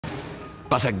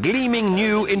But a gleaming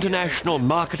new international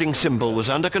marketing symbol was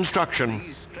under construction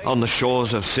on the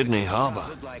shores of Sydney Harbour.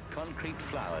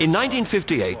 In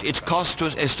 1958, its cost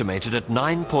was estimated at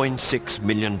 $9.6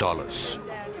 million.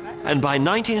 And by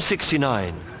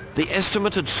 1969, the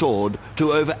estimate had soared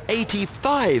to over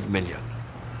 85 million.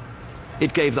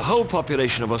 It gave the whole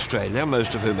population of Australia,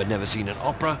 most of whom had never seen an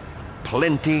opera,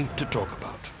 plenty to talk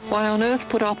about. Why on earth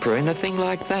put opera in a thing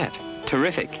like that?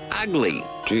 Terrific. Ugly.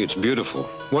 Gee, it's beautiful.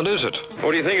 What is it?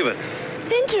 What do you think of it?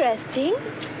 It's interesting.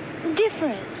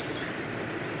 Different.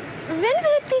 When will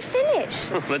it be finished?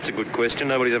 Oh, that's a good question.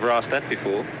 Nobody's ever asked that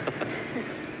before.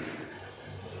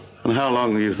 And how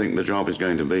long do you think the job is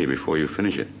going to be before you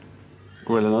finish it?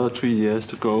 Well, another 3 years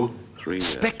to go. 3 years.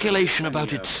 Speculation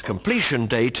about its completion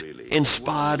date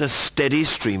inspired a steady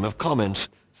stream of comments,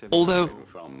 although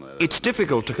it's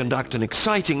difficult to conduct an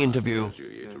exciting interview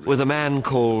with a man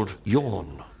called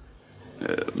Yawn.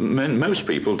 Most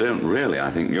people don't really, I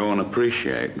think,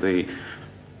 appreciate the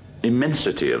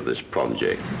immensity of this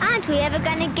project. Aren't we ever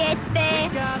going to get there?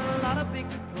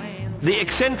 The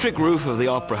eccentric roof of the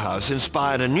Opera House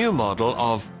inspired a new model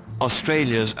of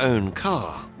Australia's own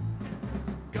car,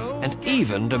 and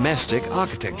even domestic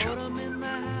architecture.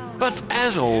 But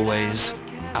as always,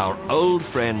 our old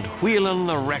friend Whelan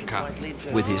the Wrecker,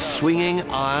 with his swinging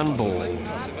iron ball,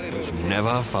 was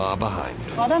never far behind.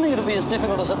 I don't think it'll be as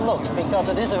difficult as it looks, because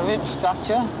it is a rib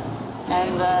structure,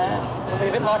 and it'll be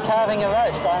a bit like carving a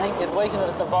roast. I think you'd weaken it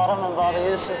at the bottom, and by the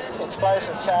use of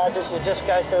explosive charges, you just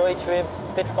go through each rib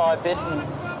bit by bit and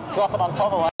drop it on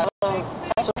top of one another, and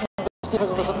it's as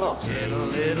difficult as it looks.